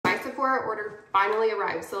Sephora order finally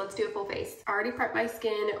arrived, so let's do a full face. I already prepped my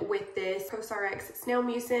skin with this CosRx Snail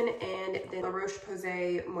Mucin and the La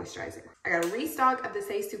Roche-Posay moisturizer. I got a restock of the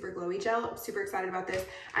Saie Super Glowy Gel. I'm super excited about this.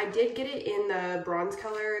 I did get it in the bronze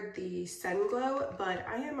color, the Sun Glow, but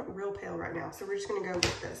I am real pale right now, so we're just gonna go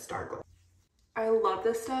with the Star Glow. I love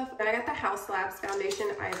this stuff. And I got the Haus Labs foundation.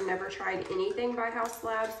 I've never tried anything by Haus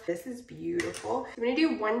Labs. This is beautiful. I'm gonna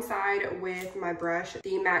do one side with my brush,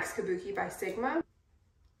 the Max Kabuki by Sigma.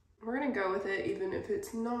 We're gonna go with it even if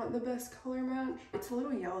it's not the best color match. It's a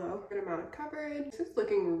little yellow. Good amount of coverage. This is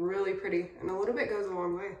looking really pretty and a little bit goes a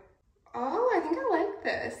long way. Oh, I think I like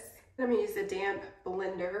this. I'm gonna use the damp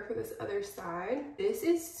blender for this other side. This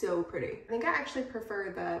is so pretty. I think I actually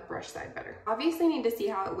prefer the brush side better. Obviously need to see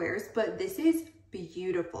how it wears, but this is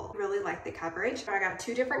beautiful. Really like the coverage. I got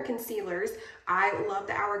two different concealers. I love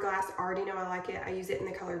the Hourglass. Already know I like it. I use it in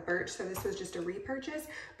the color Birch, so this was just a repurchase,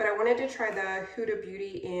 but I wanted to try the Huda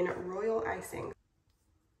Beauty in Royal Icing.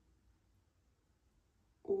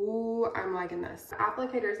 Ooh, I'm liking this. The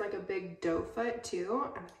applicator is like a big doe foot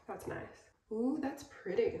too. I think that's nice. Ooh, that's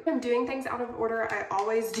pretty. I'm doing things out of order. I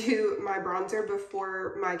always do my bronzer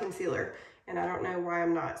before my concealer, and I don't know why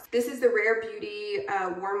I'm not. This is the Rare Beauty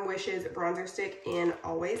Warm Wishes bronzer stick in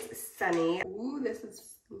Always Sunny. Ooh, this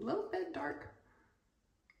is a little bit dark.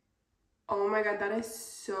 Oh my God, that is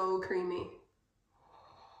so creamy.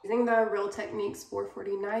 Using the Real Techniques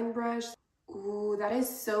 449 brush. Ooh, that is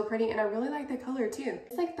so pretty, and I really like the color too.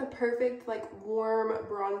 It's like the perfect, like warm,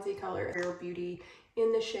 bronzy color. Rare Beauty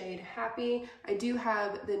in the shade Happy. I do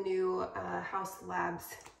have the new Haus Labs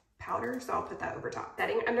powder, so I'll put that over top.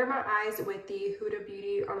 Setting under my eyes with the Huda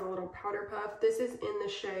Beauty on a little powder puff. This is in the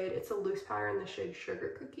shade, it's a loose powder in the shade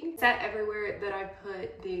Sugar Cookie. Set everywhere that I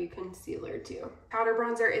put the concealer too. Powder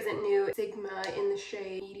bronzer isn't new. Sigma in the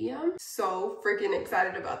shade Medium. So freaking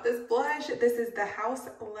excited about this blush. This is the Haus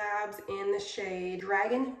Labs in the shade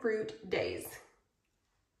Dragon Fruit Days.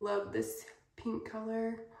 Love this pink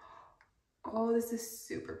color. Oh, this is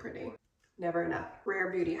super pretty. Never enough. Rare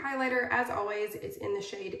Beauty highlighter, as always, it's in the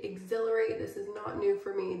shade Exhilarate. This is not new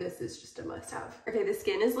for me. This is just a must-have. Okay, the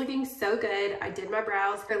skin is looking so good. I did my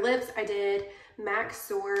brows. For lips, I did MAC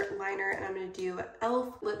Soar liner, and I'm gonna do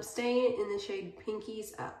e.l.f. lip stain in the shade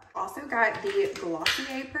Pinkies Up. Also got the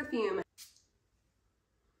Glossier perfume.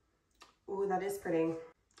 Oh, that is pretty.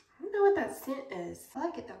 I don't know what that scent is. I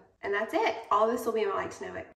like it though. And that's it. All this will be in my like to know it.